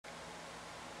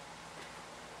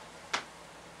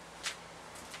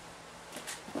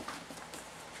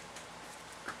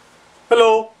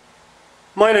Hello,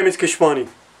 my name is Keshwani.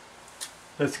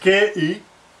 That's Keshwani,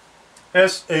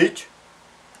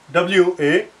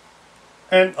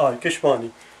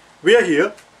 Keshwani. We are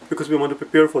here because we want to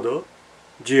prepare for the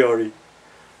GRE.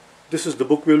 This is the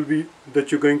book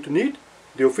that you're going to need,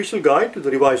 the official guide to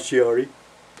the revised GRE,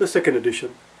 the second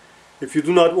edition. If you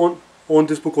do not own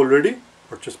this book already,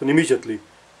 purchase one immediately.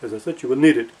 As I said, you will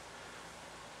need it.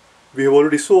 We have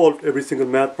already solved every single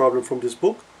math problem from this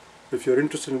book. If you're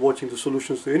interested in watching the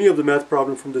solutions to any of the math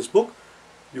problems from this book,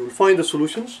 you will find the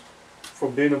solutions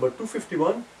from day number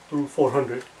 251 to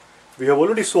 400. We have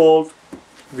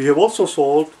also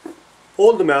solved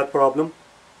all the math problem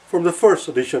from the first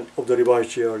edition of the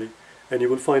revised GRE. And you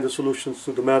will find the solutions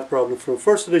to the math problem from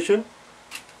first edition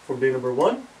from day number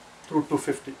 1 through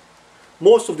 250.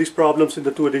 Most of these problems in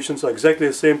the two editions are exactly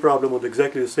the same problem with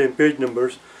exactly the same page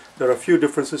numbers. There are a few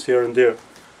differences here and there.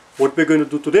 What we're going to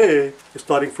do today,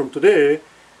 starting from today,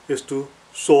 is to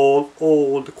solve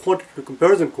all the quantitative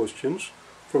comparison questions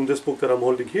from this book that I'm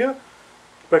holding here,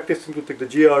 practicing to take the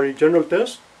GRE general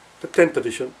test, the 10th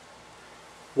edition.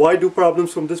 Why do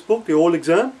problems from this book, the old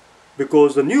exam?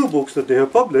 Because the new books that they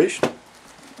have published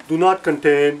do not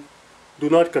contain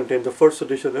the first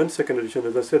edition and second edition.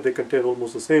 As I said, they contain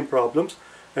almost the same problems,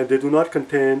 and they do not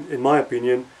contain, in my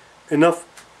opinion, enough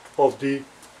of the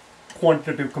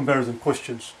quantitative comparison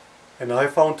questions. And I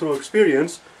found through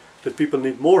experience that people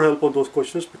need more help on those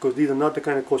questions, because these are not the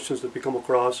kind of questions that we come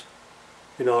across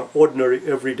in our ordinary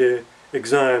everyday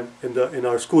exam in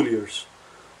our school years.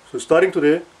 So starting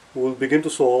today, we will begin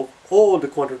to solve all the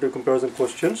quantitative comparison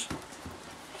questions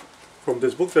from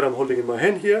this book that I'm holding in my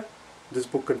hand here. This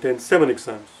book contains 7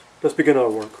 exams. Let's begin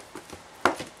our work.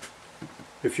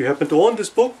 If you happen to own this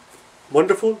book,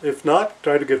 wonderful. If not,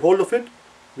 try to get hold of it.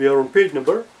 We are on page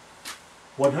number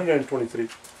 123.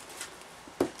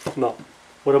 Now,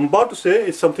 what I'm about to say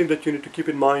is something that you need to keep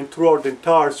in mind throughout the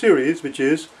entire series, which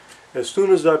is, as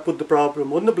soon as I put the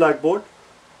problem on the blackboard,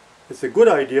 it's a good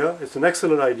idea, it's an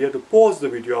excellent idea to pause the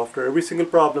video after every single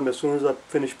problem. As soon as I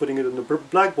finish putting it on the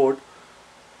blackboard,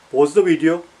 pause the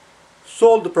video,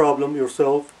 solve the problem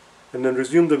yourself, and then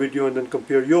resume the video and then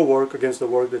compare your work against the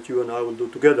work that you and I will do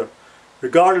together,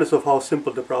 regardless of how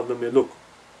simple the problem may look.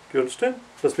 Do you understand?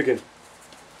 Let's begin.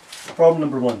 Problem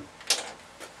number 1.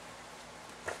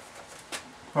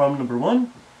 Problem number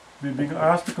 1, we're being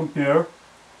asked to compare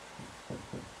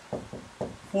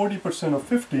 40% of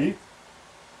 50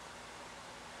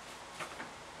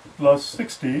 plus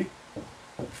 60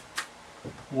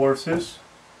 versus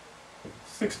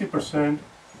 60%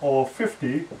 of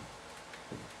 50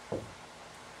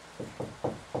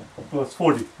 plus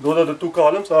 40. Those are the two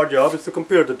columns. Our job is to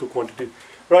compare the two quantities.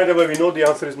 Right away we know the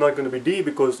answer is not going to be D,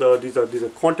 because these are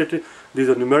quantity, these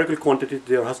are numerical quantities.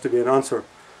 There has to be an answer.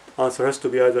 Answer has to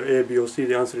be either A, B or C.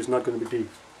 The answer is not going to be D.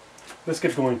 Let's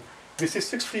get going. We see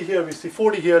 60 here, we see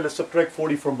 40 here. Let's subtract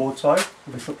 40 from both sides.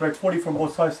 If we subtract 40 from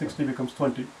both sides, 60 becomes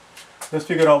 20. Let's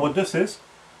figure out what this is.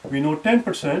 We know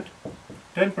 10%.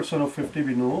 10% of 50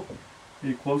 we know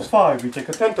equals 5. We take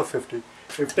a tenth of 50.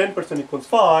 If 10% equals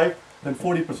 5, then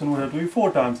 40% would have to be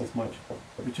 4 times as much,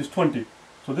 which is 20.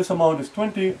 So this amount is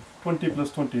 20. 20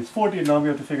 plus 20 is 40. Now we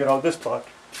have to figure out this part.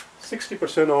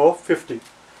 60% of 50.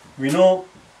 We know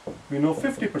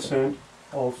 50%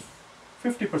 of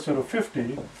 50% of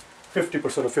 50.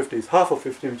 50% of 50 is half of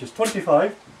 50, which is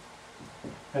 25.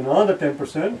 And another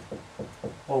 10%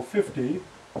 of 50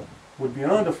 would be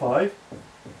another 5,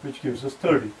 which gives us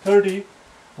 30. 30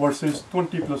 versus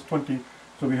 20 plus 20.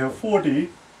 So we have 40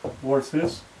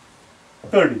 versus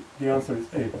 30. The answer is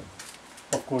A.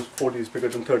 Of course, 40 is bigger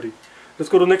than 30. Let's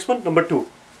go to the next one, number 2.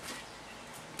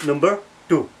 Number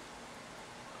 2.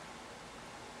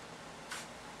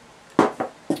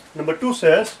 Number 2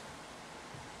 says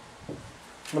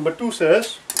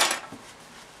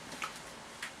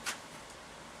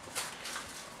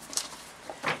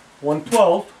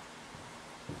 1/12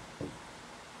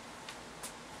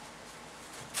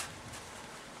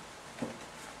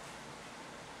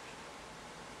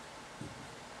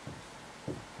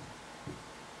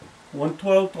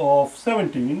 1/12 of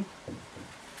 17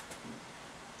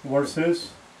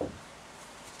 versus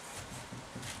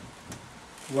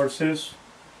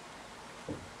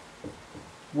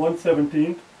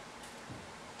 1/17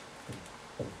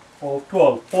 of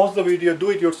 12. Pause the video, do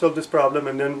it yourself this problem,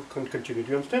 and then continue.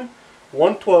 Do you understand?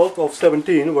 1/12 of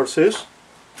 17 versus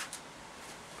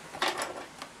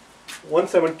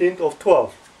 1/17 of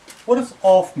 12. What does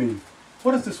off mean?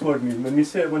 What does this word mean?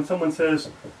 When someone says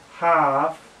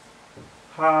half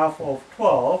of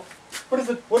 12,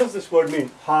 what does this word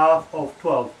mean? Half of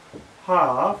 12.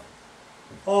 Half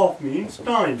of means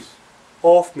times.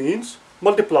 Off means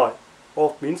multiply.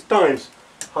 Of means times.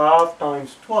 Half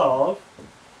times 12,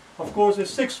 of course, is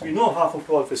 6. We know half of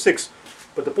 12 is 6.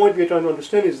 But the point we are trying to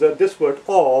understand is that this word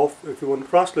of, if you want to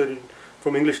translate it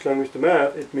from English language to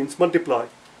math, it means multiply.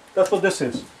 That's what this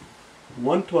is.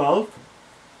 1/12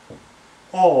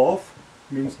 of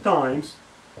means times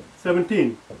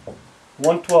 17.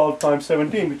 1/12 times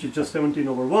 17, which is just 17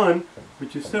 over 1,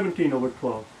 which is 17 over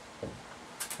 12.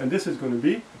 And this is going to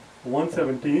be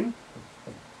 117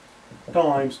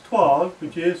 times 12,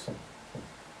 which is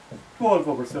 12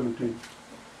 over 17.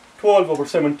 12 over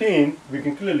 17, we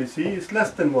can clearly see is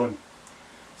less than 1.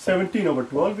 17 over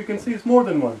 12, we can see is more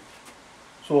than 1.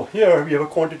 So here we have a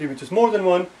quantity which is more than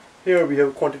 1. Here we have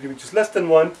a quantity which is less than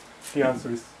 1. The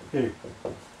answer is A.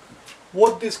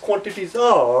 What these quantities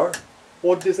are,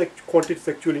 quantities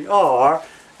actually are,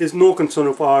 is no concern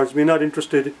of ours. We're not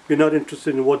interested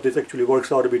in what this actually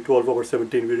works out to be 12 over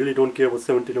 17. We really don't care what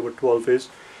 17 over 12 is.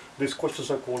 These questions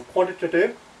are called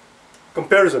quantitative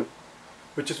comparison,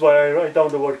 which is why I write down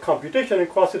the word computation and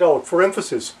cross it out for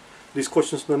emphasis. These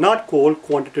questions are not called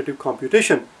quantitative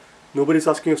computation. Nobody's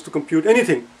asking us to compute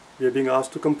anything. We are being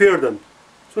asked to compare them.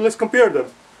 So let's compare them.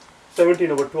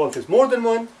 17 over 12 is more than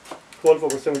 1. 12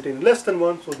 over 17 is less than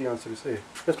 1. So the answer is A.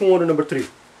 Let's move on to number 3.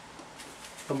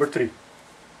 Number 3.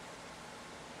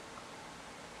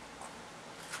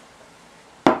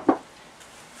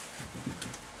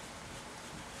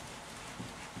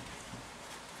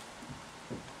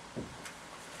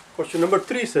 Question number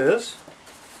 3 says,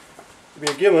 we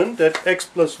are given that x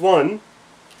plus y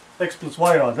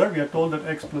rather, we are told that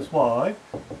x plus y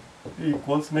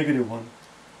equals -1.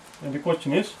 And the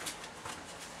question is,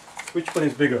 which one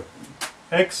is bigger?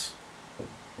 X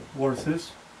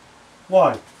versus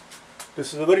y.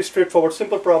 This is a very straightforward,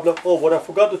 simple problem. Oh, what I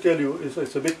forgot to tell you is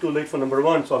it's a bit too late for number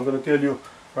 1, so I'm going to tell you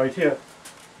right here.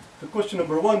 The question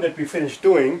number 1 that we finished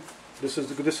doing, this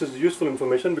is useful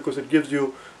information because it gives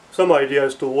you some idea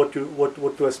as to what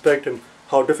to expect and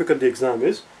how difficult the exam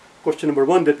is. Question number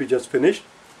 1 that we just finished,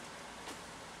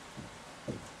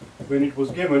 when it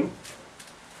was given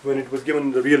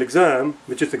in the real exam,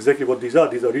 which is exactly what these are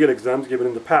real exams given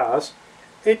in the past,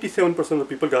 87% of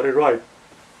people got it right.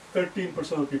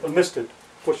 13% of people missed it.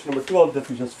 Question number 12 that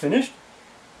we just finished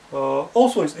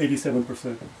also is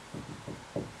 87%.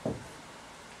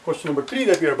 Question number 3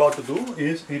 that we are about to do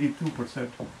is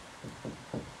 82%.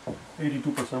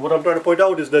 82%. What I'm trying to point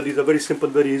out is that these are very simple,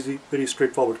 very easy, very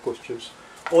straightforward questions.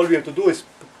 All we have to do is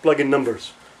plug in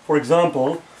numbers. For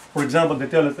example, they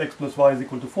tell us x plus y is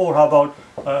equal to 4. How about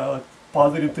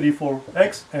positive 3 for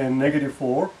x and negative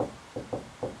 4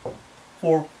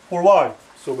 for y?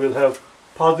 So we'll have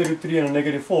positive 3 and a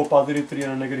negative 4. Positive 3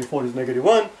 and a negative 4 is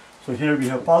 -1. So here we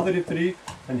have positive 3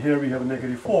 and here we have a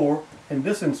negative 4. In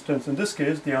this instance, in this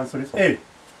case, the answer is A.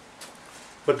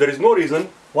 But there is no reason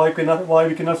why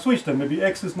we cannot switch them. Maybe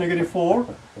x is -4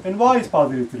 and y is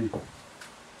positive 3.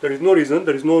 There is no reason,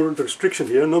 there is no restriction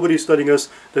here. Nobody is telling us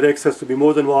that x has to be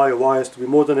more than y or y has to be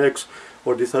more than x,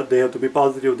 or they have to be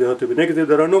positive, they have to be negative.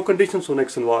 There are no conditions on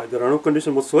x and y. There are no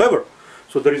conditions whatsoever.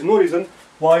 So there is no reason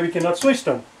why we cannot switch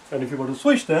them. And if you were to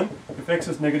switch them, if x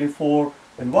is -4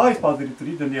 and y is positive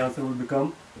 3, then the answer will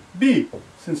become B.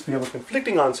 Since we have a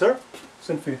conflicting answer,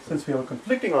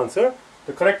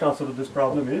 the correct answer to this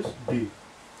problem is D.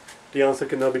 The answer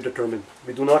cannot be determined.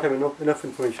 We do not have enough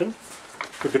information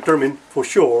to determine for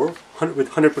sure, with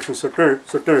 100%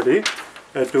 certainty,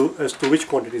 as to which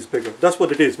quantity is bigger. That's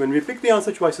what it is. When we pick the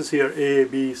answer choices here, A,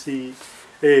 B, C,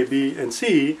 A, B, and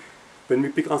C, when we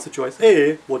pick answer choice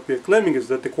A, what we are claiming is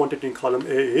that the quantity in column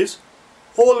A is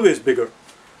always bigger.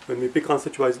 When we pick answer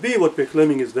choice B, what we are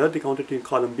claiming is that the quantity in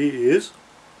column B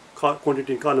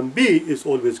is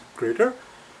always greater.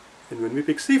 And when we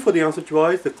pick C for the answer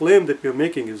choice, the claim that we are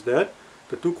making is that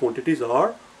the two quantities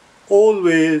are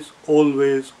always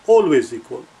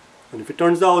equal. And if it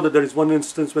turns out that there is one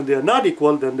instance when they are not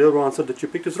equal, then the answer that you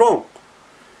picked is wrong.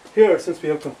 Here, since we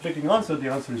have conflicting answer, the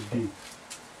answer is D.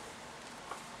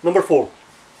 Number 4.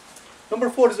 Number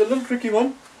 4 is a little tricky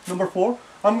one. Number 4.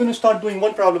 I'm going to start doing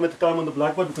one problem at a time on the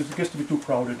blackboard because it gets to be too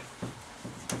crowded.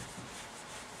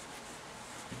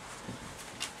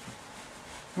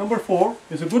 Number 4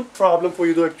 is a good problem for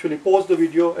you to actually pause the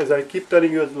video, as I keep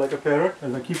telling you as like a parrot,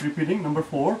 as I keep repeating. Number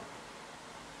 4,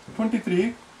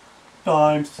 23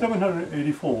 times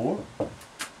 784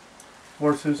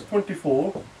 versus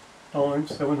 24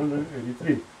 times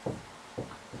 783.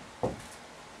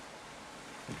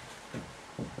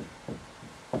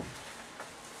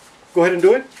 Go ahead and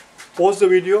do it. Pause the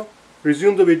video,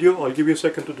 resume the video. I'll give you a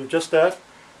second to do just that.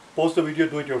 Pause the video,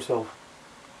 do it yourself.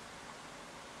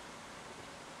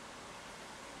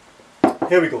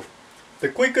 Here we go. The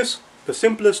quickest the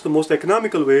simplest, the most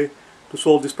economical way to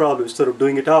solve this problem instead of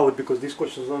doing it out, because these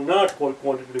questions are not called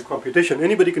quantitative computation.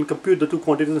 Anybody can compute the two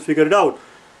quantities and figure it out,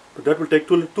 but that will take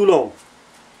too long.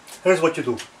 Here's what you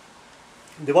do.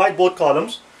 Divide both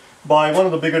columns by one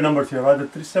of the bigger numbers here, either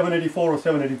 784 or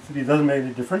 783, doesn't make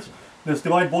any difference. Let's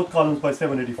divide both columns by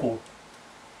 784.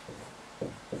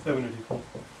 784.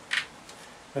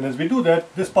 And as we do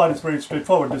that, this part is very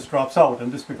straightforward. This drops out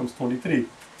and this becomes 23.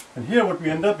 And here what we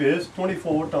end up is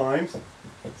 24 times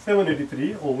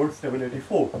 783 over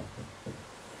 784.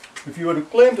 If you were to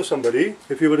claim to somebody,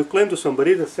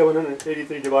 that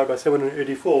 783 divided by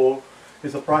 784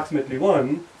 is approximately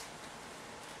 1,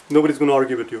 nobody's going to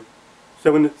argue with you.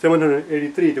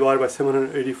 783 divided by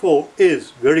 784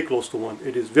 is very close to 1.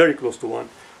 It is very close to 1.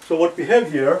 So what we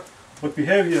have here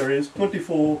is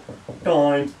 24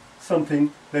 times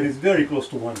something that is very close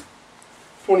to 1.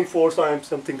 24 times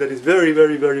something that is very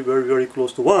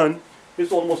close to 1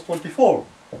 is almost 24.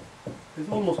 Is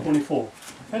almost 24.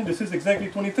 And this is exactly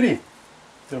 23.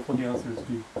 Therefore the answer is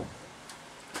B.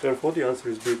 Therefore the answer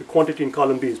is B. The quantity in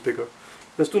column B is bigger.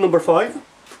 Let's do number 5.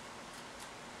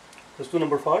 Let's do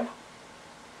number 5.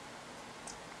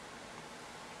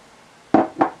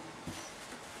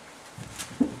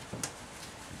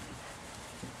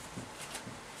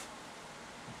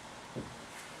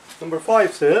 Number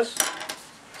 5 says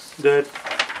that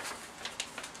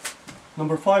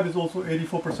number 5 is also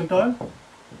 84 percentile.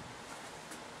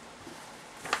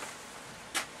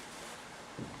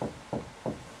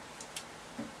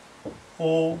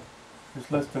 O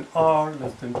is less than R,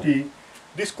 less than T.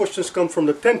 These questions come from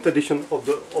the 10th edition of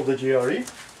the GRE.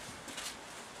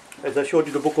 As I showed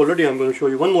you the book already, I'm going to show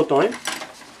you one more time.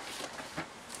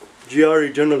 GRE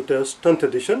General Test, 10th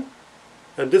edition.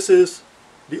 And this is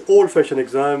the old-fashioned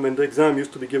exam, and the exam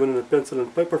used to be given in a pencil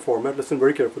and paper format. Listen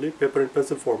very carefully, paper and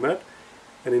pencil format.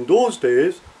 And in those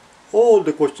days, all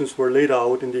the questions were laid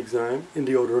out in the exam in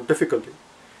the order of difficulty.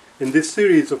 In this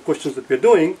series of questions that we're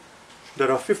doing, there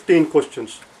are 15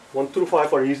 questions. 1 through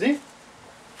 5 are easy.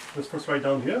 Let's first write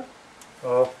down here.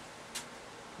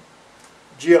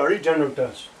 GRE General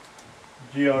Test.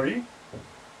 GRE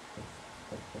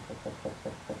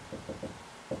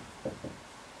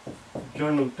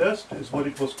General Test is what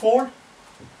it was called.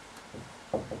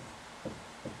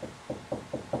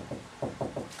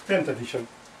 10th edition.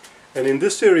 And in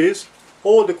this series,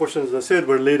 all the questions, as I said,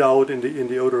 were laid out in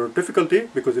the order of difficulty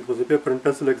because it was a paper and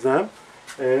pencil exam.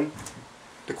 And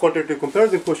the quantitative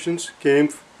comparison questions came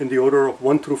in the order of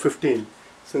 1 through 15.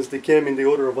 Since they came in the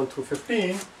order of 1 through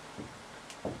 15,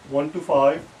 1 to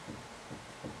 5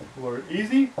 were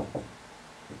easy,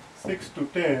 6 to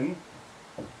 10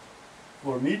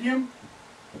 were medium,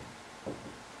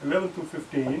 11 to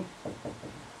 15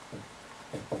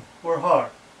 were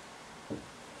hard.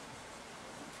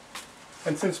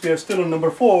 And since we are still on number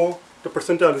 4, the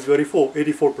percentile is very full,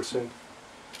 84%.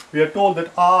 We are told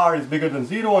that R is bigger than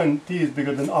 0 and T is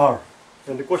bigger than R.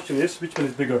 And the question is, which one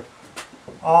is bigger?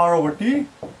 R over T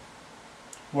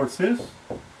versus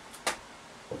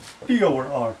T over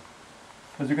R.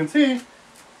 As you can see,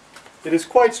 it is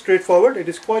quite straightforward. It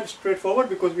is quite straightforward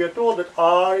because we are told that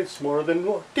R is smaller than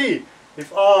T.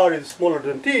 If R is smaller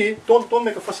than T, don't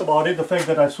make a fuss about it. The fact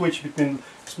that I switch between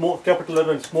small capital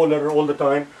letter and small letter all the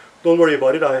time, don't worry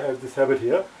about it. I have this habit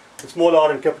here. The small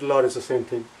r and capital R is the same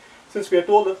thing. Since we are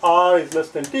told that R is less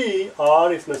than T,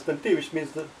 R is less than T, which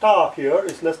means the top here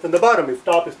is less than the bottom. If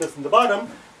top is less than the bottom,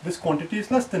 this quantity is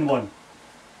less than 1.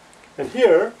 And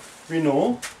here we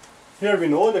know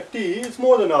that T is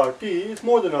more than R. T is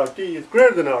more than R. T is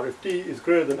greater than R. If T is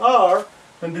greater than R,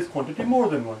 then this quantity more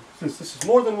than 1. Since this is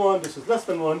more than 1, this is less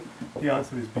than 1, the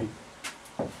answer is B.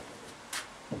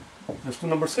 Let's do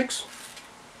number 6.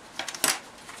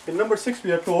 In number 6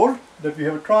 we are told that we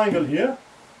have a triangle here,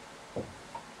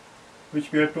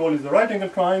 which we are told is the right angle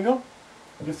triangle.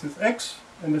 This is X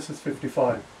and this is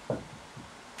 55.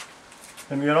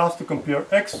 And we are asked to compare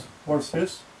X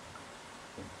versus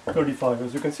 35.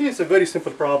 As you can see, it's a very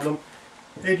simple problem.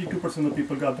 82% of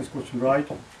people got this question right.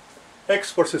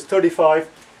 X versus 35.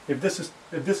 If this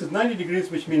is 90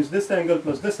 degrees, which means this angle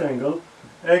plus this angle,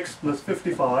 X plus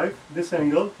 55, this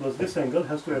angle plus this angle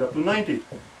has to add up to 90.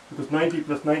 Because 90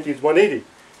 plus 90 is 180.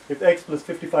 If X plus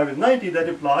 55 is 90, that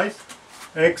implies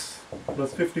X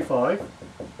plus 55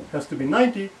 has to be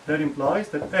 90. That implies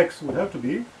that X would have to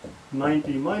be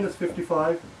 90 minus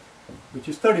 55, which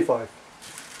is 35.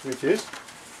 Which is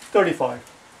 35.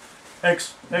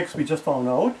 X we just found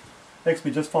out. X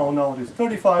we just found out is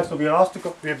 35. So we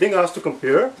are being asked to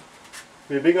compare.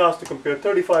 We are being asked to compare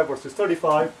 35 versus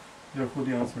 35. Therefore,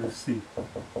 the answer is C.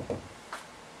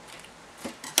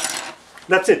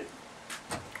 That's it.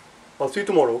 I'll see you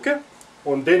tomorrow, okay?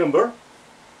 on day number,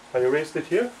 I erased it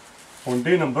here, on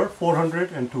day number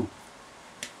 402.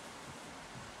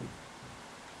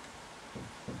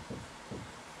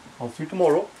 I'll see you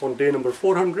tomorrow on day number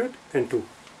 402.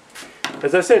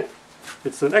 As I said,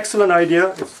 it's an excellent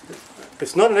idea.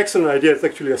 It's not an excellent idea, it's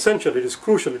actually essential, it is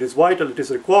crucial, it is vital, it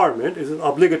is a requirement, it is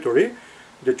obligatory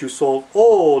that you solve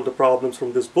all the problems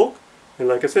from this book. And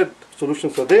like I said,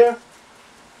 solutions are there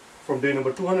from day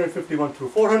number 251 through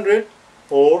 400.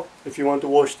 Or if you want to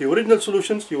watch the original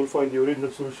solutions, you will find the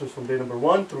original solutions from day number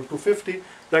 1 through 250.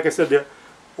 Like I said,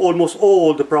 almost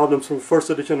all the problems from first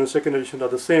edition and second edition are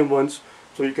the same ones.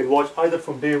 So you can watch either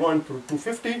from day 1 through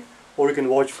 250, or you can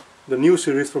watch the new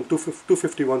series from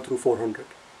 251 through 400.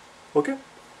 Okay?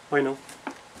 Bye now.